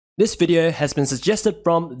This video has been suggested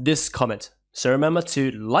from this comment, so remember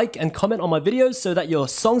to like and comment on my videos so that your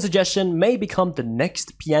song suggestion may become the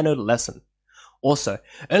next piano lesson. Also,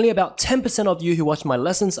 only about 10% of you who watch my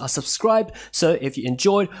lessons are subscribed, so if you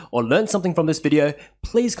enjoyed or learned something from this video,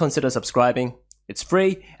 please consider subscribing. It's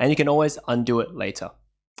free and you can always undo it later.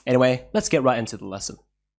 Anyway, let's get right into the lesson.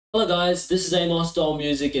 Hello guys, this is Amosdoll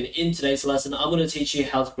Music, and in today's lesson I'm going to teach you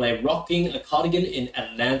how to play Rocking A Cardigan in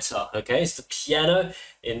Atlanta. Okay, it's the piano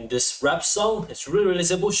in this rap song. It's really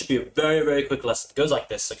simple. Should be a very quick lesson. It goes like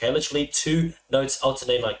this, okay? Literally 2 notes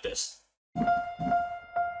alternate like this.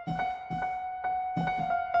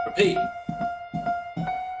 Repeat.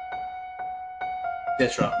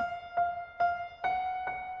 Etc.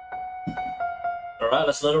 Alright,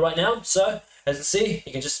 let's learn it right now. So, as you can see,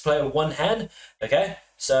 you can just play with one hand, okay?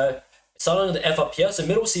 So, starting with the F up here, so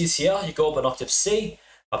middle C is here, you go up an octave C,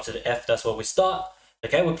 up to the F, that's where we start.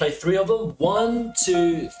 Okay, we play 3 of them, 1,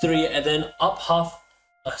 2, 3, and then up half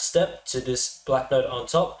a step to this black note on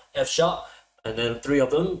top, F sharp, and then 3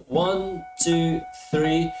 of them, 1, 2,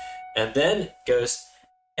 3, and then goes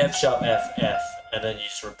F sharp, F, F, and then you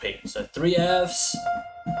just repeat. So 3 Fs,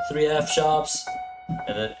 3 F sharps,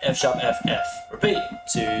 and then F sharp, F, F. Repeat.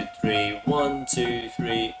 2, 3, 1, 2,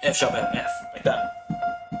 3, F sharp, F, F, like that.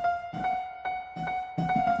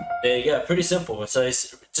 There you go, pretty simple. So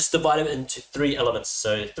it's just divide it into 3 elements.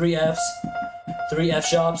 So 3 Fs, 3 F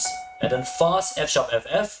sharps, and then fast F sharp, F,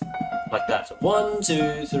 F, like that. So 1,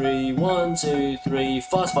 2, 3, 1, 2, 3,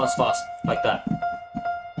 fast, fast, fast, like that.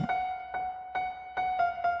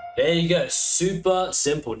 There you go, super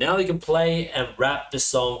simple. Now you can play and rap this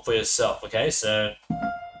song for yourself, okay? So,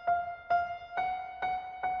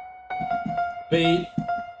 beat.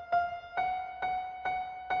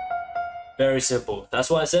 Very simple. That's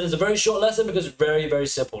why I said it's a very short lesson, because it's very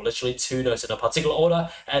simple. Literally 2 notes in a particular order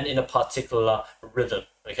and in a particular rhythm,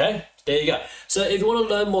 okay? There you go. So if you want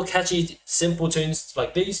to learn more catchy, simple tunes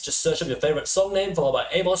like these, just search up your favorite song name followed by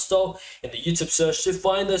Amosdoll in the YouTube search to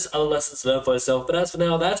find those other lessons to learn for yourself. But as for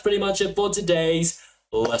now, that's pretty much it for today's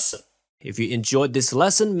lesson. If you enjoyed this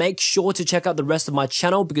lesson, make sure to check out the rest of my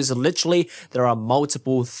channel, because literally there are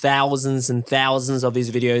multiple thousands and thousands of these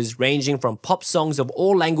videos ranging from pop songs of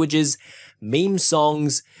all languages, meme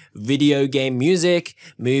songs, video game music,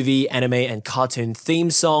 movie, anime, and cartoon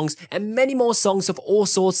theme songs, and many more songs of all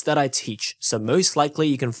sorts that I teach. So most likely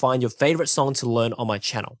you can find your favorite song to learn on my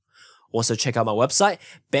channel. Also check out my website,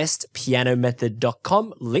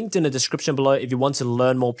 bestpianomethod.com, linked in the description below if you want to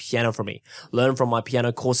learn more piano from me. Learn from my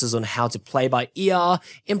piano courses on how to play by ear,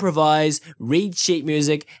 improvise, read sheet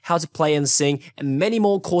music, how to play and sing, and many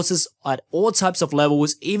more courses at all types of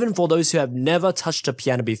levels, even for those who have never touched a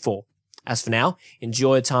piano before. As for now,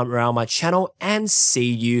 enjoy your time around my channel and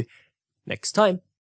see you next time.